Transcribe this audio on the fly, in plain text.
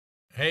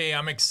Hey,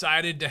 I'm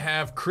excited to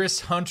have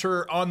Chris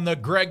Hunter on the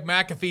Greg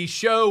McAfee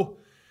Show.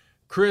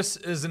 Chris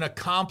is an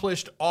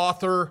accomplished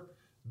author,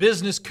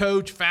 business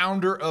coach,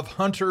 founder of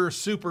Hunter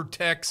Super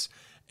Techs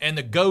and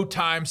the Go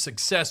Time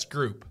Success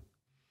Group.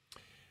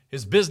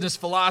 His business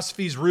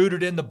philosophy is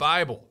rooted in the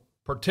Bible,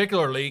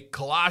 particularly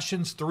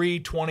Colossians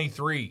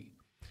 3:23.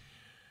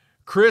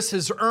 Chris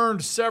has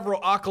earned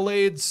several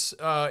accolades,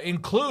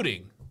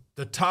 including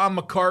the Tom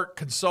McCart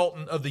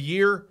Consultant of the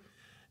Year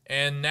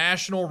and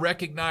National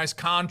Recognized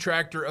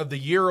Contractor of the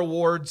Year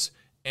Awards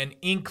and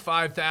Inc.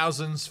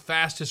 5000's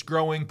fastest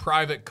growing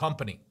private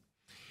company.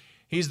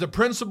 He's the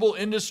principal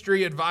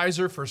industry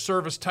advisor for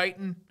Service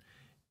Titan,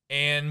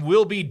 and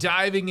we'll be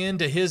diving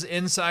into his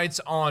insights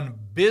on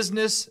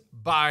business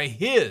by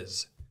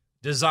his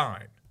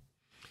design.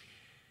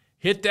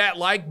 Hit that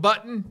like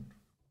button,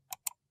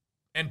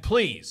 and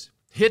please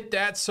hit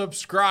that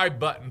subscribe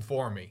button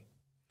for me.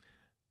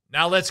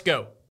 Now let's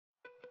go.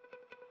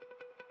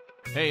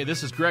 Hey,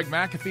 this is Greg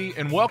McAfee,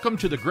 and welcome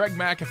to the Greg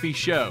McAfee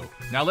Show.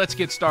 Now let's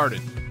get started.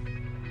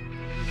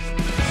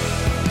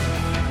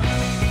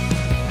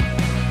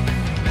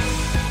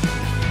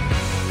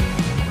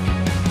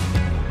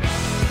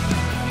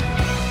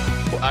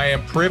 I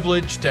am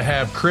privileged to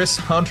have Chris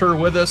Hunter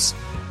with us,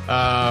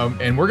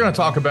 and we're going to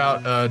talk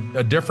about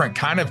a different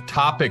kind of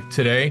topic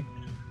today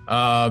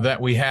that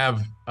we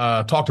have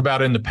talked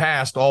about in the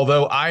past,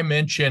 although I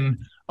mention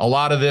a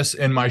lot of this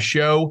in my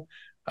show.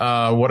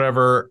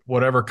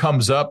 Whatever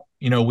comes up,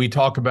 we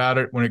talk about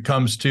it when it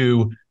comes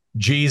to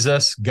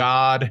Jesus,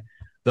 God,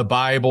 the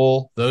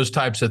Bible, those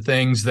types of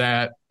things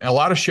that a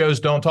lot of shows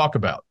don't talk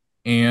about.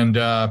 And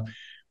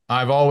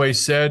I've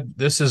always said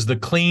this is the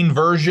clean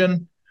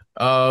version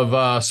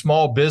of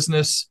small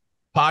business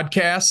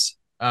podcasts.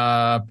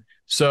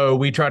 So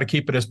we try to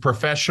keep it as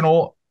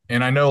professional.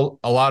 And I know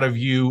a lot of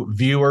you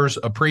viewers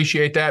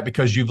appreciate that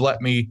because you've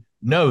let me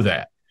know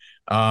that.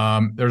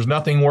 There's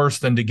nothing worse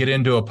than to get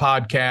into a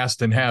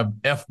podcast and have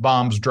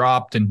F-bombs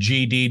dropped and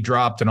GD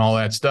dropped and all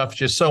that stuff.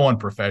 Just so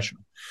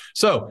unprofessional.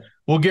 So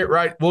we'll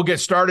get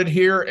started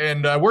here.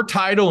 And we're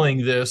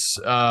titling this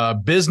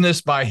Business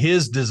by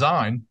His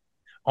Design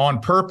on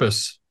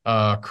purpose,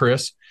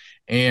 Chris.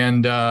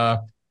 And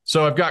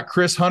so I've got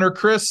Chris Hunter.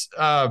 Chris,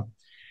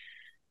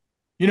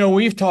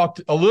 we've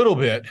talked a little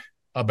bit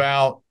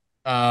about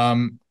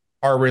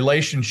our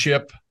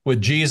relationship with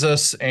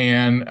Jesus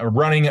and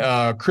running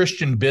a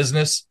Christian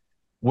business,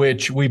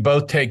 which we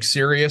both take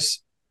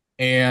serious.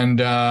 And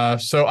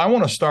so I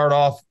want to start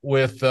off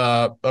with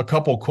a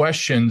couple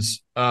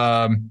questions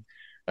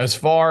as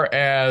far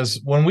as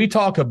when we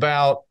talk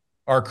about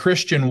our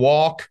Christian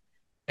walk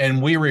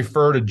and we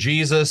refer to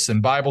Jesus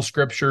and Bible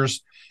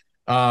scriptures.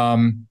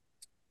 Could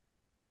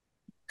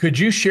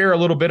you share a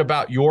little bit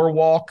about your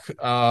walk?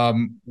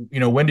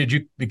 When did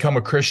you become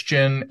a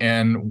Christian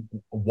and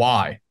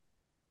why?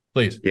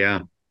 Please.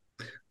 Yeah.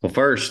 Well,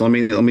 first, let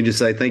me just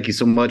say thank you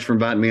so much for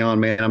inviting me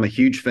on, man. I'm a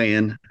huge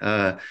fan.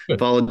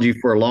 Followed you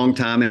for a long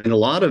time, and a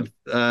lot of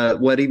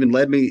what even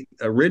led me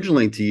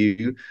originally to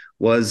you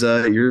was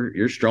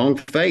your strong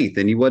faith,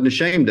 and you wasn't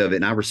ashamed of it,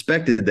 and I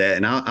respected that.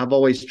 And I've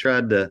always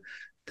tried to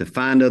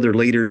find other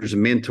leaders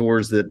and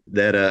mentors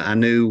that I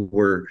knew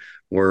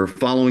were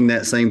following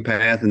that same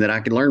path and that I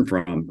could learn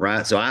from.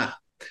 Right, so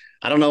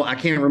I don't know. I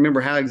can't remember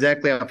how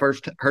exactly I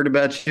first heard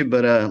about you,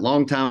 but a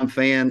longtime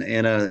fan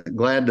and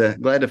glad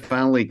to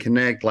finally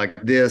connect like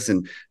this.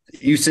 And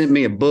you sent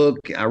me a book.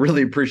 I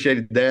really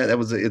appreciated that.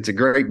 It's a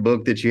great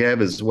book that you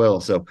have as well.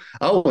 So,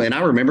 and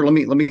I remember. Let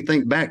me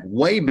think back.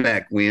 Way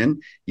back when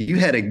you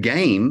had a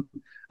game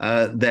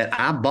that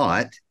I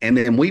bought, and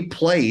then we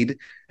played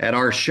at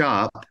our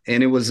shop,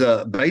 and it was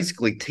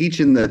basically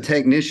teaching the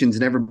technicians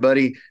and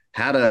everybody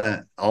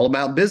all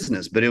about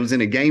business, but it was in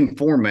a game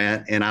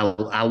format, and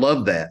I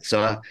love that.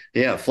 So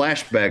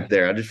flashback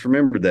there. I just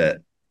remembered that.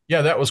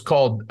 Yeah, that was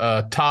called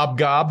Tob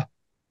Gob,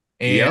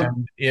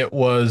 and It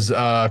was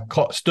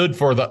stood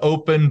for the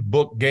Open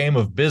Book Game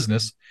of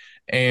Business.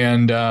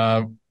 And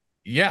I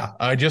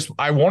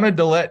wanted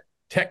to let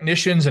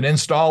technicians and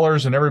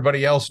installers and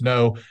everybody else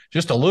know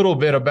just a little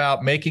bit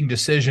about making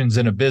decisions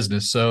in a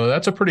business. So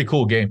that's a pretty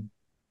cool game.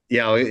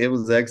 Yeah, it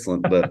was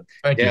excellent. But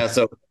yeah,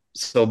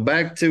 so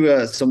back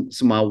to some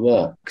my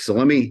walk. So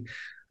let me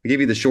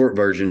give you the short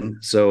version.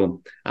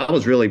 So I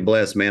was really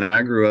blessed, man.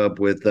 I grew up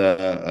with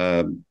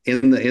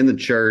in the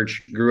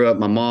church. Grew up.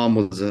 My mom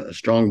was a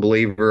strong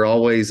believer.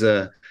 Always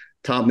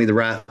taught me the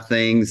right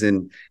things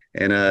and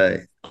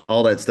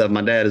all that stuff.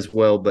 My dad as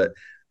well. But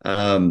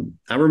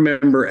I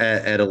remember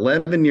at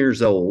 11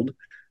 years old,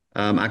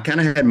 I kind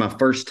of had my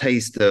first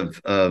taste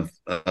of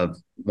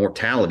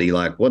mortality,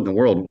 like what in the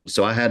world?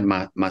 So I had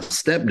my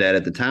stepdad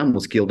at the time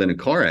was killed in a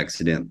car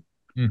accident.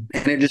 And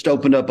it just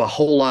opened up a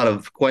whole lot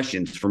of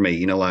questions for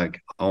me, like,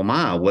 oh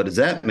my, what does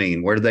that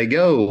mean? Where do they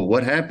go?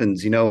 What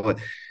happens? And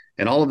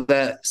all of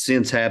that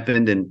since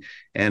happened. And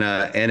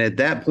at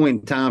that point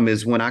in time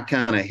is when I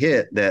kind of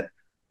hit that,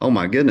 oh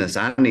my goodness,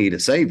 I need a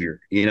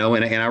savior, and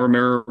I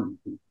remember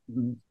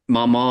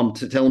my mom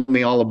telling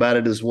me all about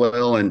it as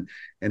well. And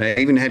And I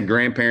even had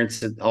grandparents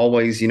that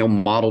always,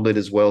 modeled it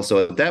as well.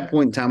 So at that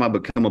point in time, I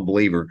become a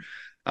believer.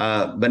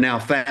 But now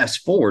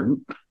fast forward,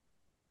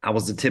 I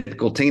was a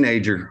typical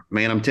teenager,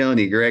 man. I'm telling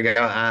you, Greg,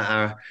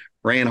 I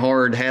ran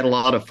hard, had a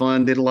lot of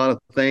fun, did a lot of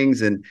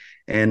things, and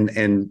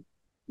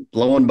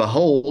lo and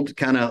behold,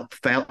 kind of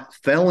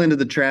fell into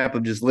the trap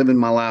of just living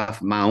my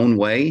life my own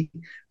way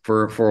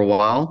for a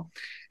while,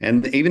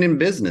 and even in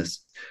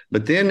business.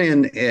 But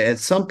then at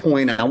some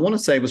point, I want to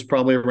say it was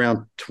probably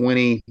around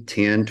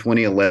 2010,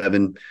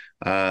 2011.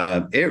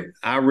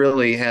 I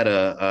really had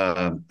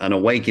an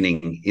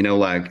awakening,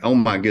 like, oh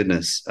my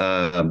goodness,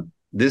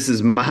 this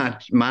is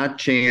my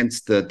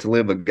chance to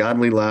live a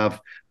godly life,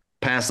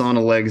 pass on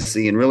a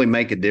legacy, and really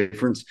make a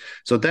difference.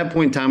 So at that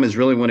point in time is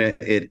really when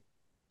it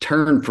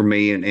turned for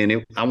me,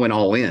 and I went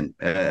all in,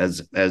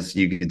 as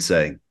you could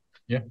say.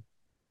 Yeah,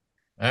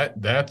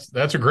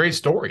 that's a great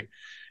story,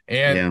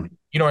 and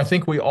Yeah, I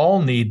think we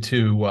all need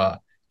to.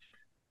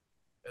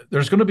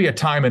 There's going to be a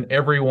time in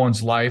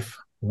everyone's life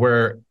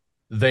where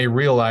they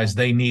realize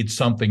they need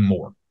something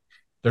more.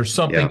 There's yeah,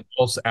 something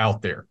else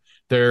out there.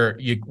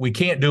 We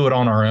can't do it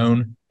on our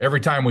own. Every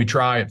time we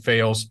try, it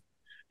fails,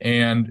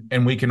 and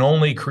we can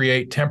only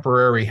create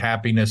temporary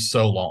happiness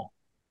so long.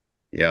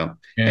 yeah.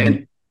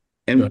 And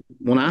And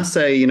when I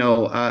say,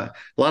 a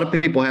lot of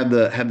people have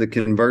the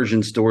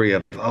conversion story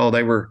of, oh,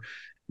 they were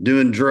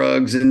doing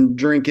drugs and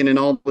drinking and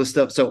all this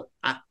stuff. So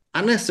I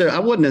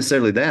wasn't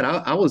necessarily that.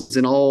 I was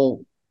in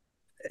all,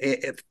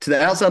 to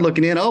the outside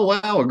looking in, oh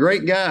wow, a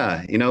great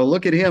guy,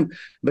 look at him.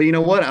 But you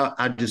know what?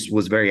 I just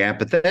was very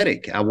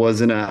apathetic. I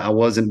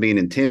wasn't being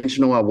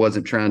intentional. I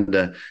wasn't trying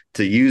to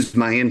use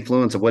my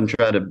influence. I wasn't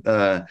trying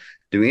to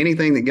do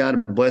anything that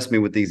God blessed me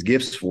with these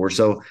gifts for.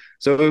 So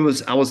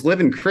I was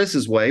living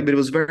Chris's way, but it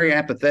was very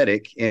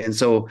apathetic. And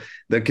so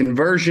the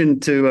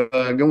conversion to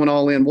going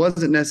all in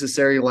wasn't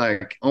necessarily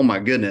like, oh my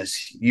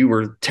goodness, you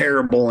were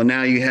terrible and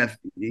now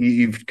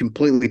you've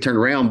completely turned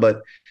around.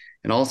 But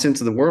in all sense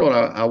of the world,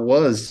 I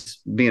was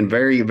being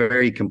very,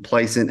 very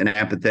complacent and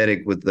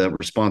apathetic with the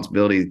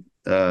responsibility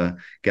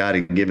God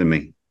had given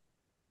me.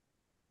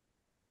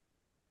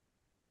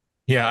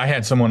 yeah, I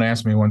had someone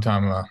ask me one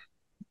time,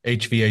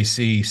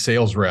 HVAC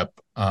sales rep,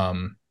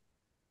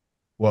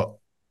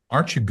 well,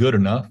 aren't you good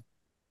enough?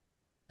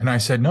 And I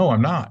said, no,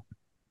 I'm not.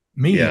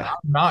 Yeah,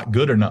 I'm not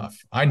good enough.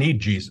 I need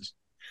Jesus.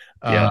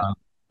 Uh, yeah,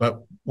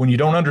 but when you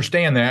don't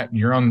understand that, and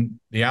you're on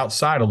the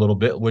outside a little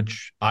bit,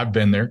 which I've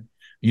been there,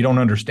 you don't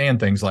understand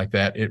things like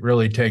that. It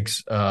really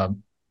takes a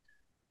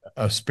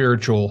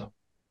spiritual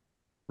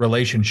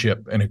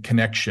relationship and a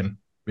connection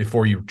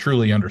before you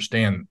truly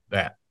understand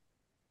that.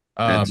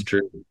 that's Um,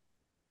 true.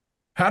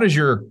 how does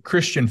your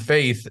Christian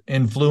faith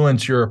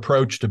influence your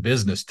approach to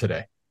business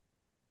today?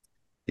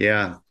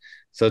 Yeah.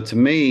 So to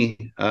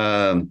me,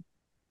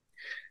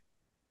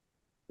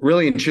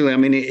 really and truly, I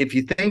mean, if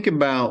you think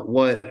about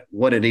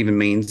what it even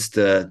means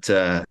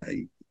to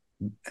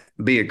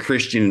be a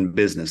Christian in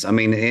business. I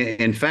mean,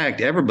 in fact,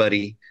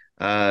 everybody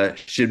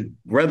should,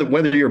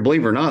 whether you're a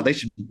believer or not, they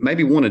should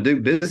maybe want to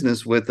do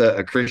business with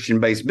a Christian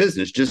based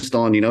business. Just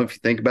on, if you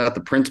think about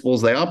the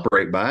principles they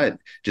operate by, it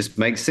just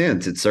makes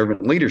sense. It's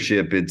servant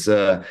leadership. It's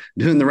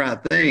doing the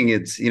right thing.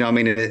 It's, I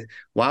mean,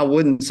 why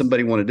wouldn't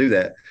somebody want to do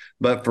that?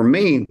 But for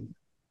me,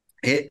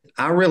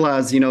 I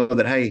realize,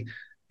 that, hey,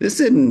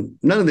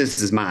 none of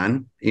this is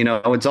mine.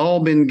 It's all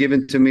been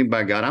given to me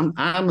by God.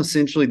 I'm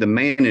essentially the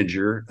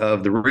manager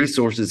of the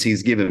resources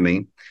He's given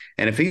me.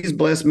 And if He's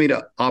blessed me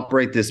to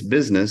operate this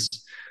business,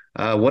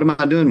 what am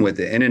I doing with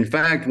it? And in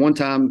fact, one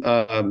time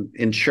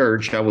in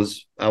church, I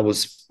was,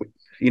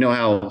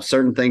 how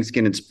certain things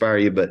can inspire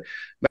you, but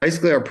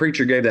basically our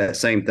preacher gave that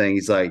same thing.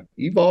 He's like,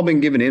 you've all been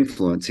given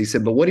influence. He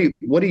said, but what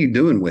are you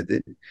doing with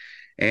it?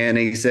 And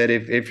he said,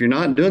 if you're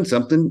not doing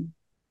something,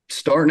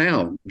 start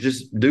now,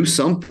 just do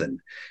something,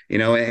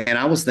 and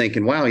I was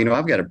thinking, wow,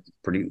 I've got a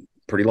pretty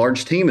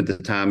large team at the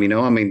time,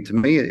 I mean, to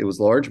me it was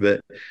large, but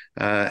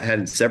I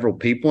had several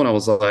people, and I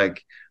was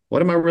like,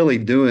 what am I really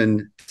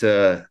doing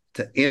to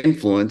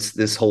influence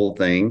this whole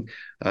thing?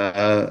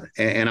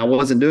 And I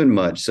wasn't doing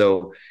much.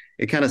 So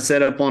it kind of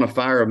set up on a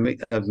fire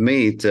of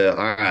me to,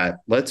 all right,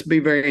 let's be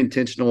very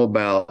intentional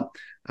about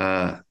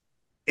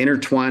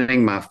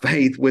intertwining my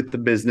faith with the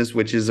business,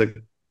 which is a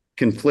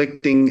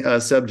conflicting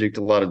subject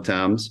a lot of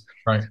times.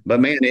 Right. But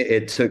man,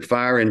 it took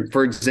fire. And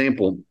for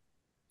example,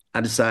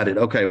 I decided,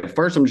 okay,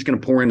 first I'm just going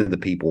to pour into the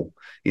people.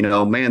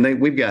 Man,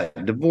 we've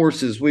got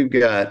divorces, we've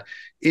got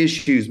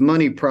issues,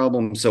 money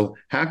problems. So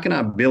how can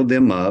I build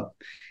them up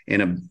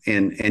and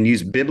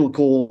use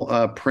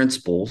biblical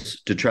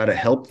principles to try to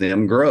help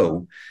them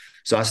grow?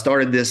 So I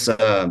started this.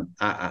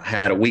 I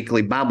had a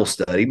weekly Bible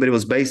study, but it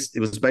was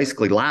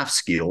basically life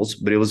skills,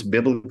 but it was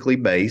biblically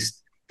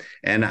based.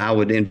 And I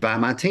would invite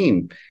my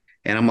team,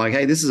 and I'm like,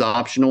 hey, this is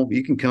optional.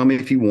 You can come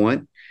if you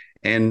want.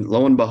 And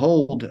lo and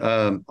behold,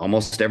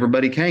 almost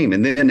everybody came,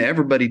 and then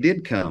everybody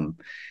did come.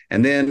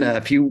 And then a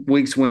few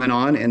weeks went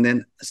on, and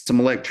then some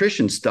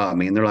electricians stopped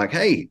me, and they're like,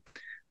 hey,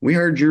 we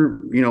heard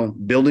you're,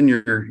 building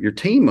your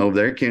team over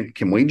there.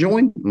 Can we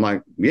join? I'm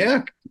like,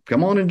 yeah,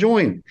 come on and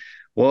join.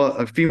 Well,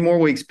 a few more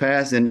weeks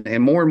passed,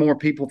 and more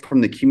people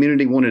from the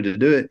community wanted to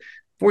do it.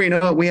 Before you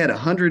know it, we had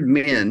 100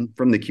 men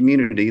from the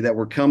community that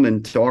were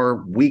coming to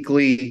our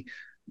weekly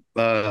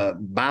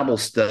Bible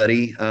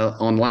study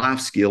on life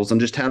skills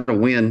and just how to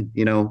win,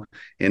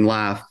 in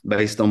life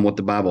based on what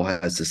the Bible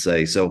has to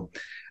say. So,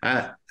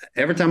 I,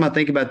 every time I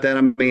think about that,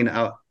 I mean,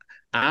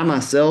 I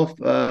myself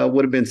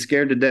would have been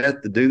scared to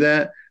death to do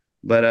that.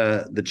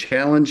 But the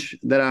challenge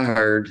that I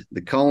heard,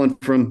 the calling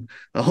from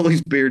the Holy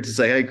Spirit to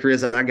say, "Hey,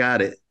 Chris, I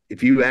got it.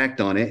 If you act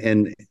on it,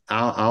 and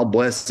I'll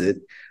bless it."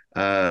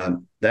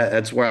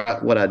 That's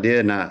what I did,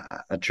 and I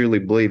truly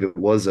believe it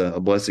was a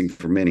blessing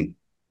for many.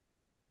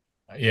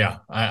 Yeah,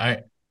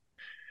 I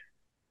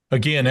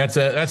again, that's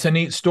a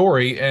neat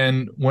story.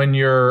 And when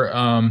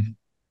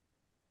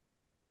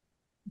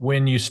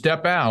you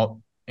step out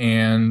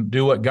and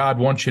do what God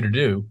wants you to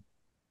do,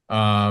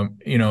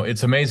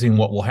 it's amazing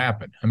what will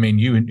happen. I mean,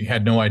 you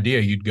had no idea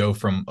you'd go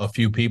from a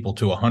few people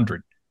to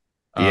 100,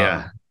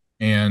 Yeah.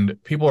 and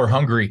people are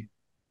hungry.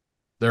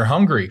 They're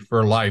hungry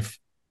for life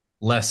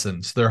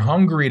lessons. They're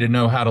hungry to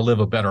know how to live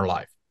a better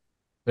life.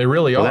 They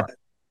really Well, are.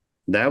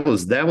 that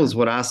was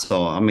what I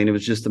saw. I mean, it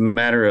was just a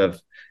matter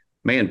of,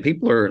 man,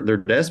 they're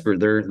desperate.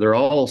 They're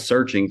all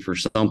searching for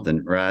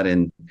something, right?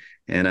 And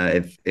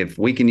if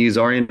we can use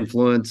our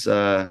influence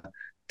to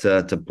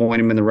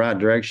point them in the right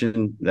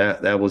direction,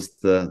 that was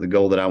the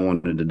goal that I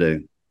wanted to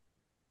do.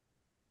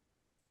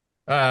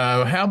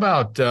 How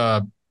about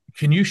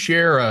can you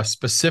share a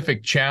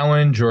specific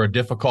challenge or a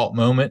difficult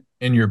moment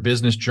in your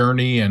business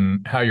journey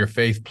and how your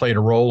faith played a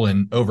role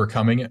in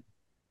overcoming it?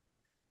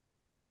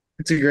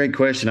 It's a great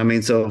question. I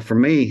mean, so for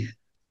me,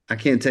 I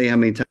can't tell you how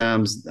many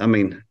times. I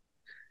mean,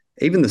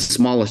 even the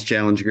smallest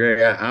challenge,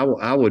 Greg,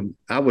 I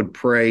would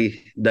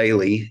pray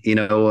daily,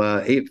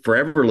 for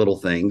every little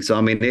thing. So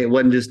I mean, it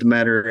wasn't just a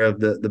matter of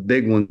the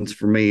big ones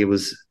for me. It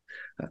was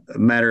a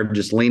matter of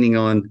just leaning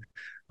on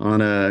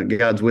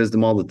God's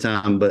wisdom all the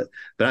time. But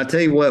I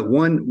tell you what,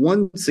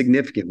 one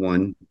significant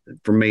one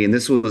for me, and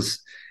this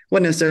wasn't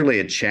necessarily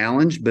a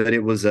challenge, but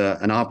it was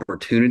an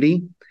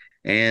opportunity.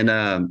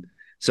 And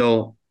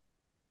so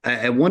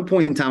at one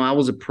point in time, I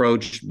was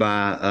approached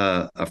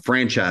by a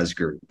franchise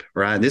group.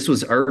 Right, this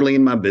was early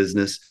in my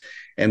business,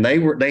 and they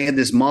had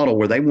this model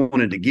where they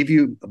wanted to give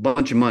you a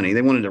bunch of money.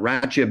 They wanted to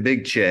write you a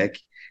big check,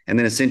 and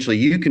then essentially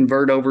you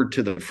convert over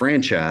to the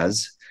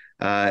franchise,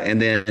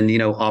 and then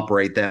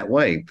operate that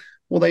way.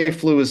 Well, they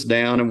flew us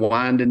down and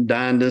wined and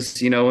dined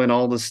us, and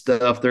all this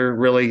stuff. They're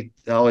really,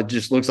 oh, it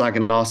just looks like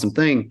an awesome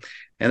thing,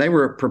 and they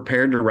were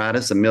prepared to write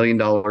us $1 million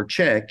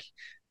check.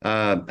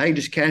 Hey,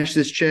 just cash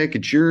this check;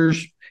 it's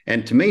yours.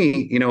 And to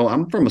me,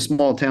 I'm from a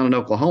small town in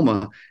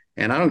Oklahoma,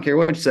 and I don't care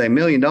what you say, $1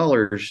 million.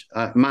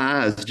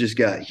 My eyes just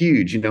got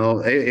huge.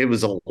 It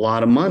was a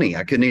lot of money.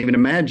 I couldn't even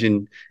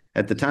imagine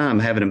at the time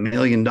having $1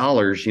 million,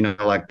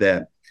 like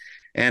that.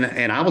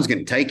 And I was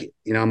going to take it.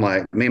 I'm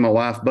like, me and my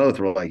wife both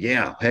were like,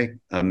 yeah, hey,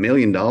 $1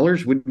 million,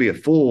 we'd be a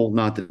fool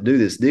not to do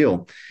this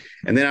deal.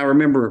 And then I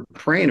remember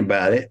praying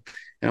about it,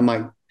 and I'm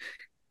like,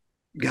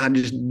 God,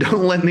 just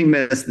don't let me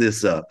mess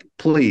this up,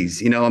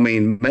 please. I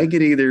mean, make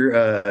it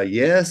either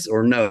yes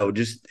or no.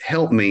 Just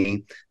help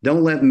me.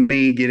 Don't let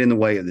me get in the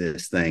way of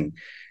this thing.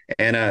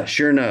 And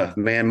sure enough,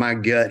 man, my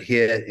gut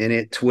hit and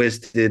it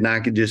twisted, and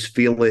I could just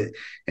feel it.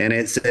 And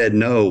it said,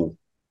 no,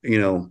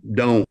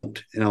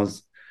 don't.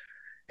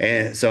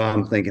 And so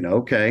I'm thinking,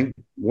 okay,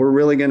 we're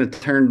really going to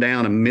turn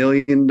down $1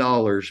 million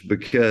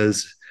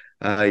because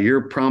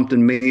you're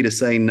prompting me to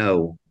say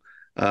no.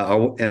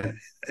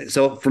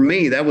 So for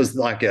me, that was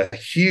like a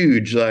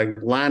huge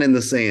line in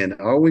the sand.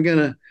 Are we going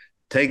to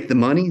take the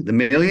money, the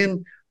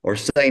million, or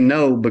say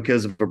no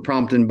because of a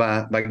prompting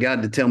by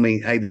God to tell me,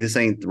 hey, this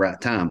ain't the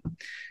right time?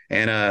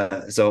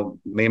 And so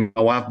me and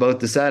my wife both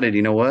decided,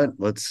 you know what,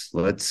 let's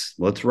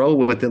roll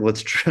with it.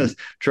 Let's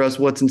trust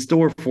what's in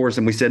store for us.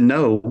 And we said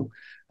no,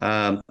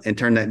 and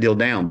turned that deal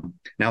down.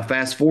 Now,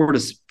 fast forward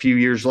a few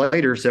years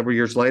later, several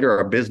years later,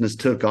 our business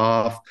took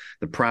off.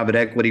 The private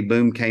equity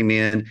boom came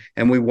in,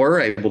 and we were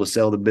able to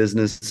sell the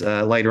business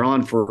later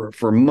on for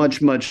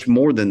much, much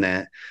more than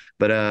that.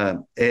 But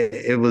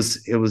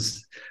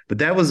but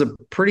that was a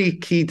pretty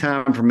key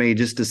time for me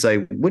just to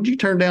say, would you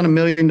turn down $1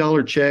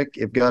 million check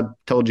if God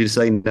told you to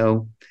say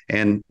no?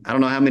 And I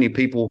don't know how many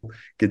people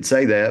could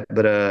say that,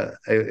 but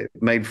it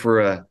made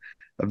for a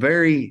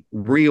very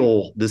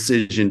real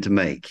decision to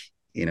make.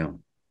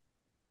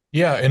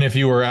 Yeah, and if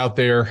you were out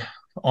there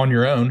on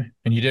your own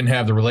and you didn't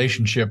have the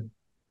relationship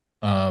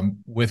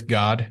with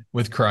God,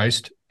 with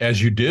Christ,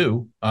 as you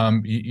do,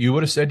 you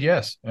would have said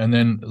yes. And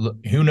then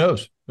who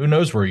knows? Who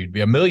knows where you'd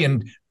be? A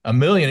million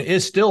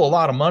is still a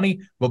lot of money,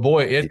 but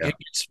boy, it gets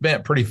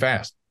spent pretty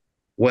fast.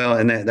 Well,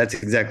 and that's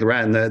exactly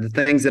right. And the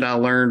things that I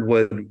learned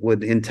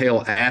would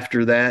entail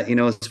after that,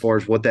 as far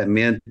as what that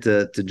meant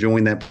to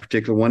join that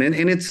particular one.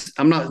 And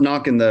I'm not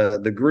knocking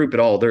the group at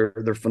all. They're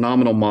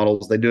phenomenal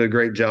models. They do a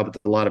great job with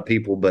a lot of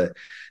people, but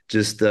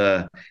just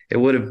it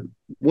would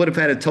have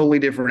had a totally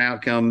different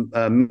outcome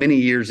many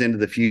years into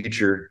the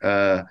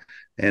future,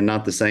 and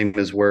not the same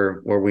as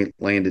where we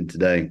landed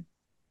today.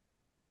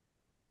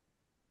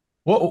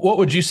 What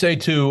would you say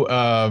to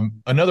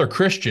another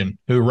Christian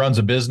who runs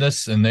a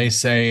business and they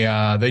say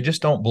they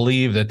just don't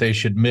believe that they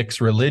should mix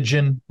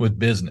religion with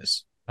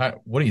business?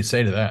 What do you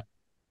say to that?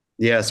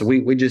 Yeah, so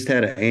we just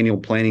had an annual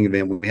planning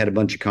event. We had a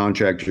bunch of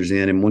contractors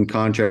in, and one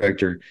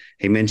contractor,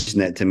 he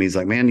mentioned that to me. He's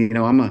like, "Man,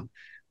 I'm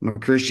a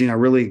Christian. I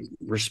really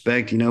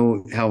respect,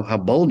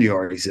 how bold you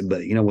are." He said,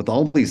 "But with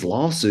all these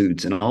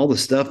lawsuits and all the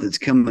stuff that's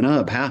coming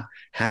up,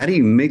 how do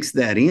you mix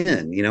that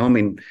in? I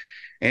mean,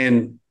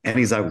 and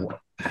he's like,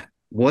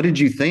 what did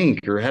you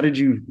think, or how did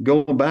you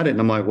go about it?" And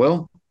I'm like,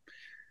 "Well,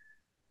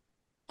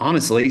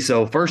 honestly,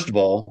 so first of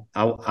all,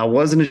 I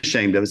wasn't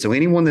ashamed of it. So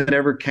anyone that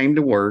ever came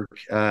to work,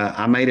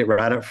 I made it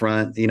right up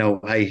front.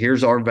 Hey,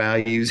 here's our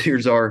values,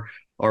 here's our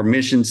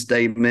mission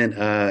statement,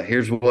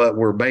 here's what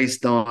we're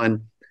based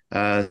on.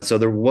 So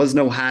there was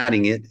no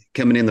hiding it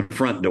coming in the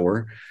front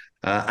door.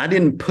 I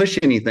didn't push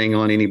anything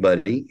on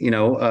anybody,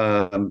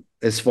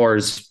 as far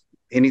as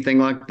anything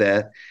like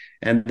that.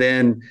 And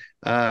then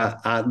I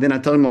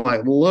told him,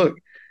 like, well, look,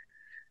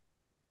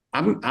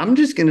 I'm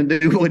just going to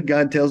do what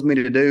God tells me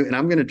to do, and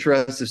I'm going to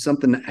trust if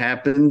something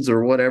happens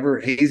or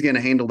whatever, He's going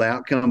to handle the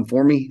outcome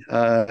for me.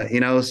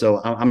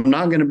 So I'm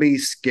not going to be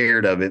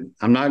scared of it.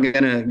 I'm not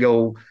going to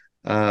go,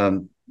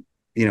 um,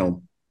 you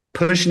know,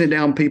 pushing it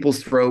down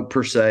people's throat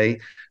per se,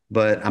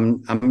 but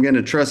I'm going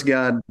to trust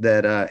God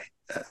that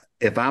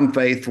if I'm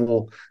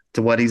faithful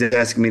to what He's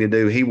asking me to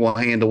do, He will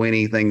handle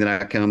anything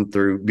that I come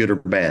through, good or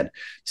bad.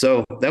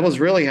 So that was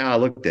really how I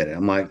looked at it.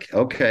 I'm like,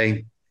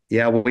 okay,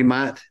 yeah, well, we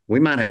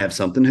might have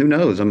something. Who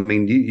knows? I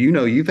mean,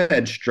 you've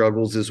had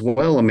struggles as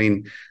well. I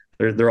mean,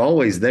 they're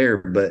always there,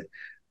 but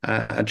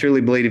I truly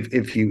believe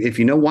if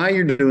you know why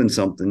you're doing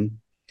something,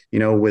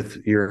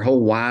 with your whole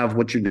why of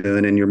what you're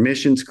doing and your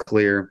mission's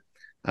clear,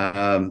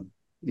 um,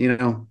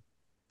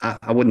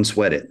 I wouldn't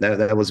sweat it.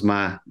 That was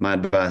my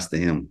advice to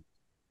him.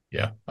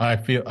 Yeah, I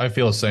feel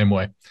the same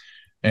way.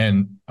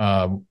 And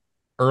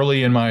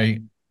early in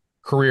my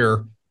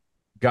career,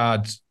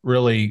 God's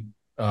really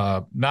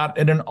not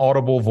in an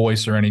audible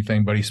voice or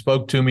anything, but He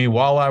spoke to me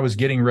while I was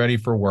getting ready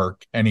for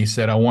work, and He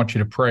said, "I want you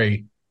to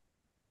pray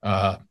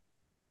uh,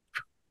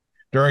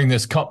 during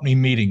this company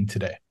meeting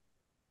today."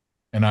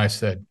 And I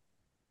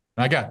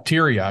got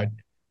teary eyed,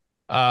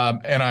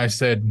 and I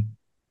said,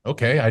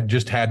 "Okay, I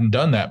just hadn't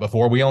done that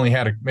before. We only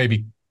had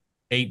maybe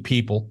 8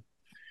 people."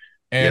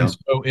 And Yeah,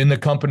 so in the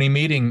company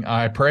meeting,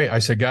 I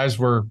said, "Guys,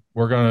 we're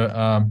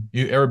gonna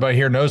everybody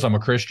here knows I'm a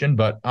Christian,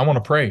 but I want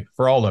to pray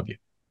for all of you.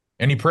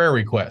 Any prayer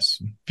requests?"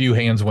 A few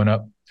hands went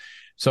up.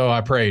 So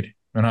I prayed,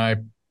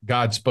 and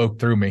God spoke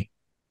through me.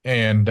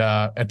 And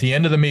at the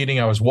end of the meeting,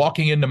 I was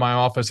walking into my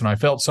office and I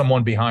felt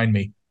someone behind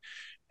me.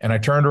 And I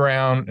turned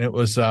around, and it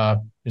was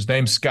his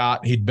name's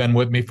Scott. He'd been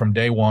with me from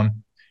day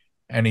one.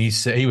 And he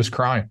said, he was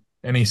crying,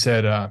 and he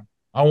said, "I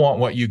want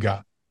what you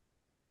got."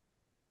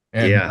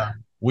 And yeah,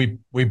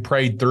 we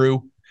prayed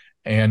through,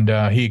 and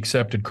he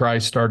accepted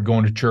Christ, started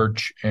going to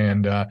church.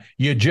 And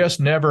you just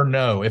never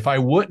know. If I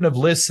wouldn't have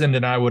listened,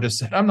 and I would have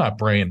said, I'm not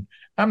praying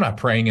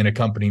in a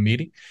company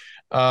meeting.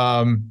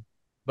 Um,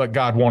 but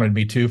God wanted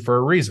me to for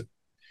a reason.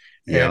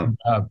 yeah,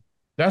 And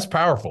that's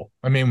powerful.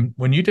 I mean,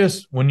 when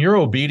you're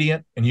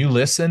obedient and you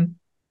listen,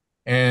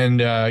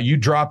 and you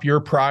drop your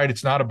pride,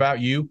 it's not about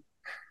you,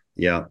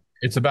 yeah,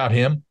 it's about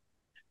Him.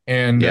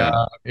 And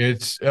yeah.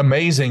 it's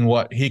amazing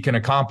what He can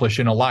accomplish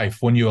in a life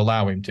when you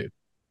allow Him to.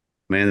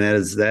 Man, that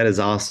is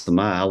awesome.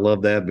 I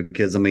love that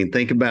because I mean,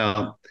 think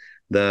about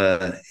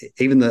the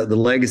even the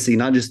legacy,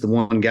 not just the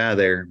one guy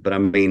there, but I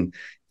mean,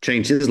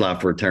 changed his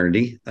life for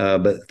eternity.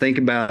 But think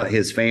about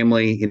his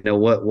family.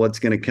 What's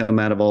going to come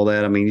out of all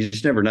that. I mean, you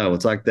just never know.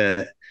 It's like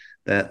that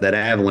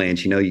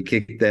avalanche. You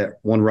kick that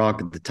one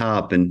rock at the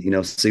top,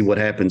 and see what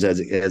happens as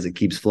it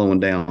keeps flowing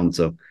down.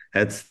 So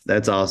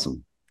that's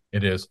awesome.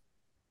 It is.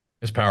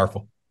 It's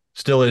powerful.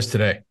 Still is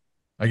today.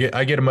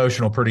 I get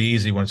emotional pretty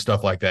easy when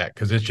stuff like that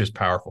because it's just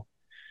powerful.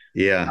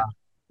 Yeah.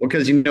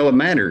 Because it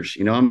matters.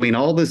 I mean,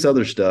 all this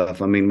other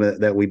stuff, I mean,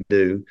 that we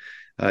do.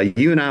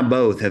 You and I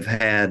both have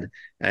had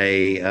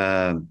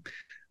a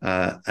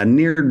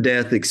near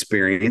death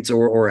experience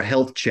or a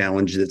health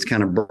challenge that's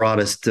kind of brought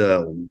us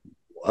to,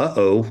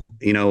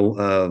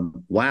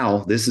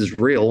 wow, this is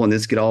real and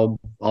this could all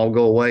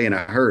go away in a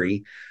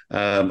hurry.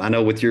 I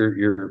know with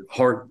your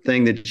heart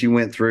thing that you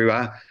went through,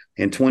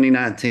 in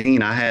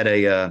 2019, I had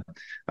a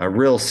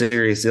real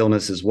serious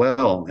illness as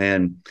well.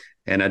 And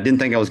I didn't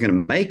think I was going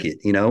to make it,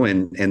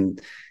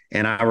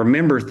 and I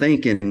remember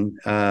thinking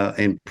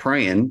and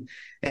praying,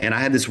 and I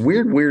had this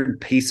weird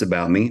peace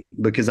about me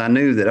because I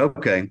knew that,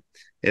 okay,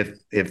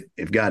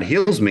 if God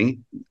heals me,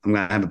 I'm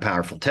going to have a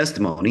powerful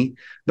testimony.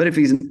 But if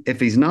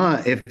it's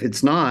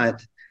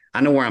not,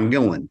 I know where I'm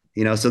going.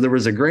 So there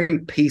was a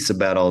great peace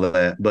about all of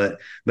that, but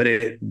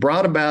it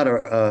brought about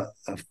a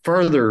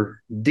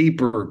further,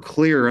 deeper,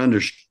 clearer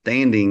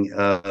understanding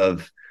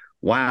of,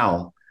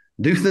 wow,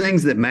 do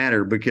things that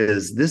matter,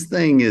 because this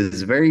thing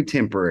is very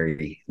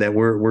temporary that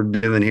we're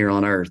doing here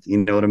on earth. You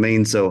know what I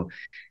mean? So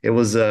it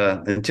was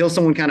until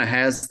someone kind of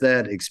has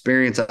that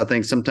experience, I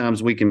think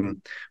sometimes we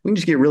can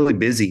just get really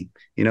busy,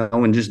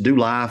 and just do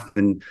life,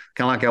 and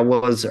kind of like I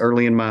was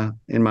early in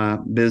my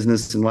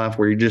business and life,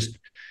 where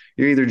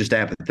you're either just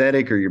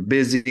apathetic, or you're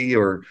busy,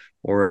 or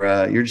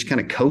you're just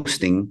kind of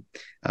coasting.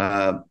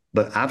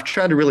 But I've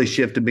tried to really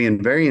shift to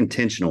being very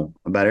intentional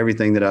about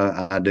everything that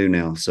I do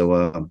now.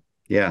 So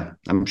yeah,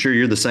 I'm sure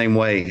you're the same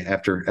way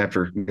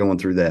after going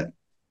through that.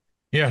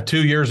 Yeah,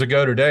 2 years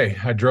ago today,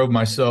 I drove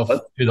myself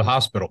But to the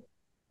hospital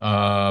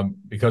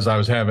because I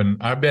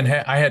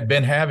had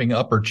been having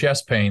upper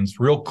chest pains,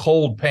 real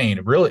cold pain,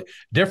 really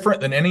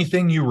different than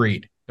anything you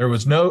read.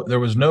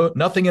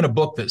 Nothing in a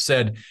book that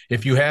said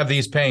if you have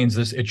these pains,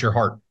 it's your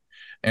heart.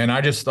 And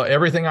I just thought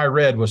everything I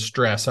read was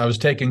stress. I was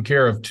taking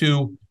care of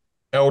two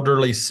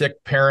elderly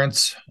sick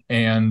parents,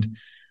 and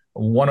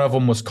one of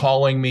them was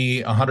calling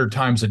me 100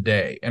 times a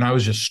day, and I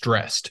was just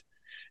stressed.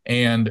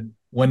 And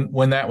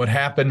when that would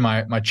happen,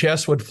 my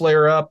chest would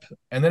flare up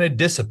and then it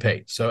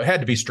dissipates. So it had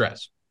to be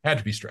stress. Had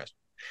to be stress.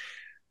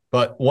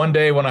 But one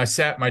day when I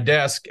sat at my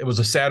desk, it was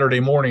a Saturday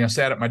morning. I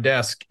sat at my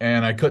desk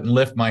and I couldn't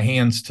lift my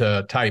hands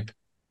to type.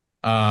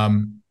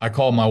 I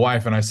called my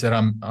wife and I said,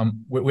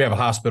 we have a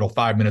hospital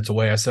 5 minutes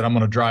away. I said, I'm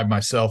going to drive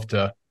myself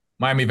to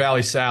Miami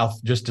Valley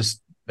South just to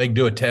they can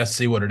do a test,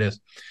 see what it is.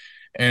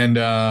 And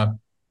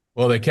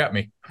well, they kept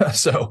me.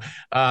 So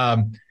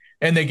and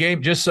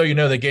just so you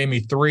know, they gave me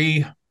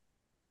 3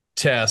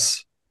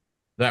 tests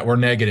that were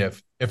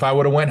negative. If I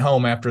would have went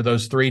home after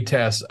those 3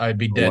 tests, I'd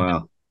be dead.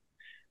 wow.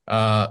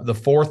 The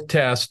 4th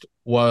test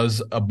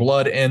was a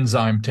blood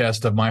enzyme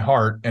test of my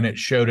heart, and it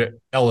showed it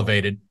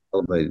elevated.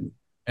 Elevated.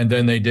 And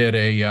then they did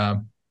a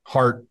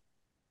heart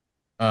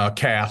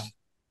cath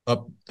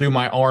up through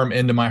my arm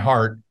into my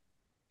heart,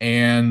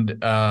 and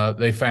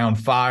they found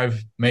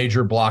 5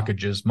 major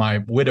blockages. My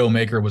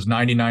widowmaker was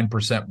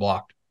 99%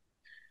 blocked.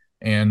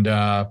 And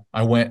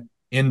I went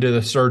into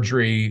the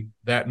surgery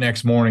that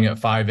next morning at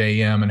 5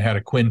 a.m. and had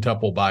a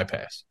quintuple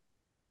bypass.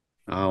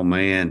 Oh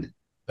man.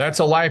 That's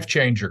a life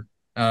changer.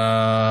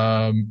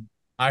 I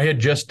had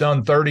just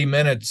done 30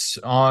 minutes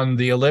on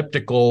the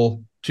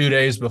elliptical 2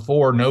 days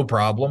before, no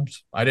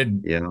problems. I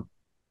didn't. Yeah.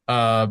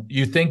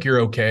 You think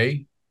you're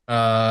okay.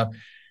 And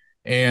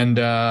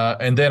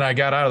then I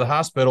got out of the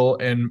hospital,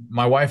 and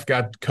my wife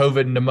got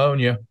COVID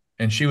pneumonia,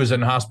 and she was in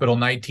the hospital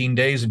 19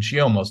 days, and she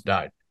almost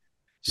died.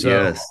 So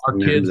Yes. our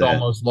Remember kids that.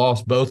 almost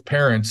lost both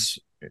parents,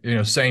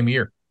 same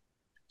year.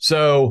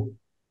 So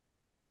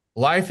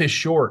life is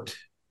short,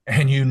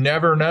 and you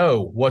never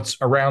know what's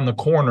around the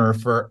corner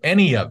for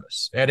any of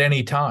us at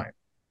any time.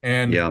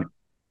 And Yeah.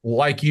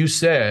 like you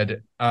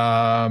said,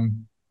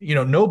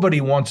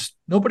 nobody wants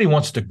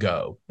to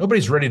go.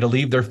 Nobody's ready to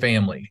leave their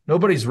family.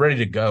 Nobody's ready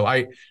to go.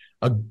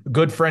 A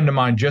good friend of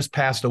mine just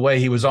passed away.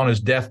 He was on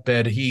his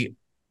deathbed. He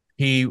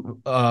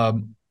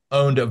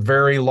owned a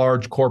very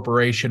large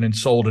corporation and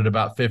sold it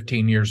about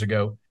 15 years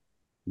ago.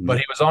 But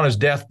he was on his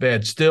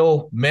deathbed,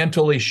 still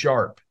mentally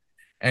sharp.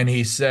 And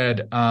he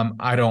said,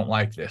 I don't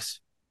like this.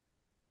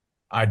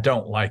 I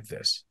don't like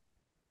this.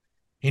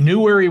 He knew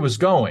where he was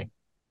going,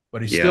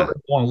 but he still Yeah.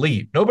 didn't want to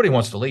leave. Nobody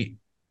wants to leave.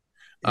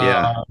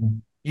 Yeah.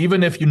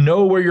 Even if you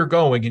know where you're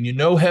going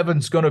and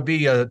heaven's going to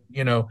be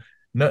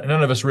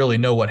none of us really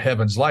know what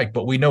heaven's like,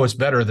 but we know it's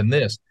better than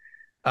this.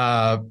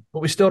 But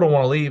we still don't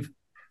want to leave.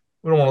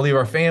 We don't want to leave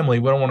our family.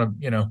 We don't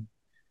want to,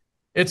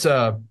 it's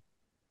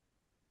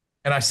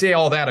and I say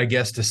all that, I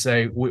guess, to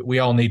say we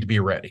all need to be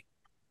ready.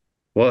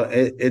 Well,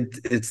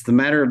 it's the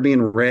matter of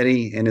being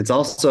ready, and it's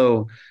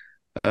also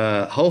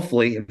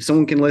hopefully if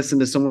someone can listen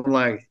to someone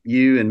like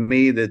you and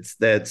me that's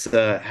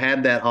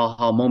had that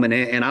aha moment.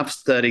 And I've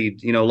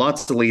studied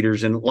lots of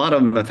leaders, and a lot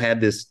of them have had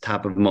this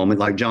type of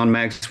moment. Like John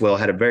Maxwell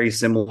had a very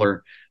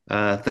similar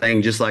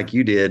thing, just like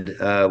you did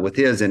with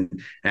his.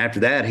 And after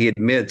that, he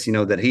admits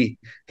that he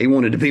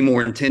wanted to be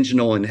more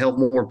intentional and help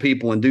more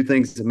people and do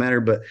things that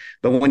matter. But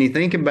when you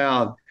think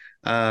about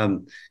I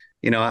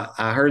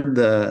heard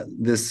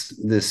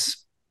this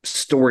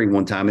story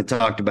one time. It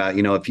talked about,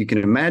 if you can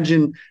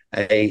imagine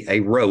a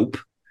rope,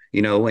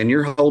 and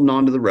you're holding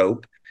on to the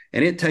rope,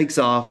 and it takes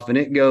off and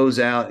it goes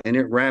out and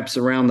it wraps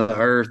around the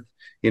earth.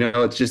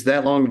 It's just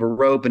that long of a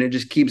rope, and it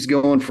just keeps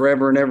going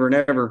forever and ever and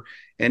ever.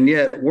 And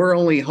yet we're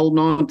only holding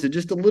on to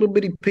just a little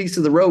bitty piece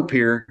of the rope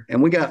here,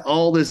 and we got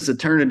all this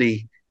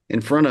eternity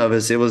in front of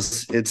us.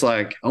 It's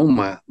like, oh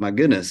my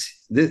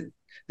goodness, this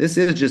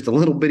is just a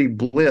little bitty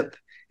blip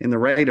in the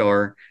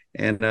radar.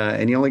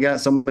 And you only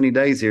got so many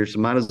days here, so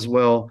might as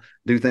well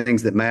do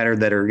things that matter,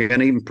 that are going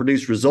to even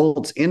produce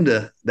results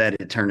into that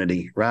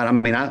eternity, right? I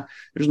mean,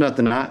 there's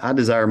nothing I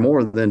desire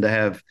more than to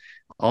have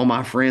all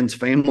my friends,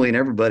 family, and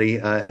everybody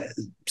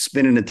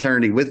spend an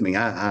eternity with me.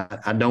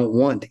 I don't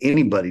want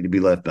anybody to be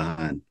left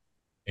behind.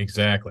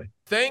 Exactly.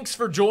 Thanks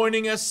for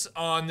joining us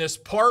on this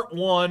part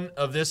 1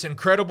 of this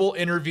incredible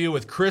interview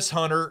with Chris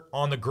Hunter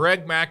on the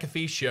Greg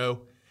McAfee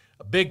Show.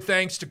 A big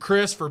thanks to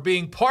Chris for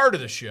being part of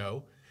the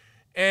show.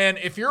 And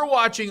if you're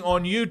watching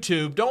on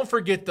YouTube, don't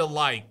forget to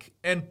like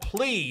and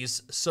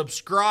please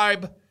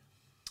subscribe.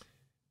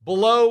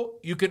 Below,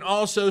 you can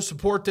also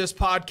support this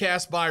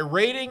podcast by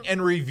rating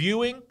and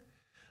reviewing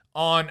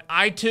on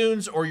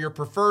iTunes or your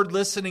preferred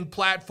listening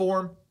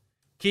platform.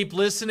 Keep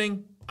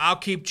listening. I'll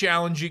keep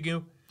challenging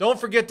you. Don't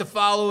forget to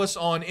follow us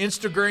on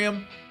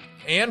Instagram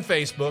and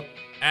Facebook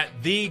at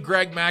The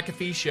Greg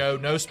McAfee Show.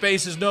 No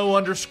spaces, no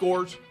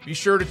underscores. Be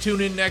sure to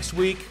tune in next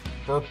week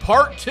for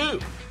part 2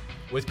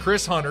 with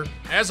Chris Hunter.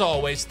 As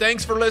always,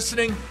 thanks for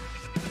listening.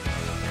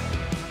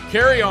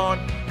 Carry on.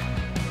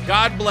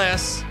 God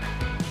bless.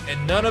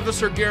 And none of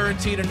us are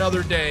guaranteed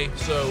another day,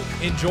 so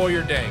enjoy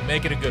your day.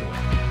 Make it a good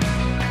one.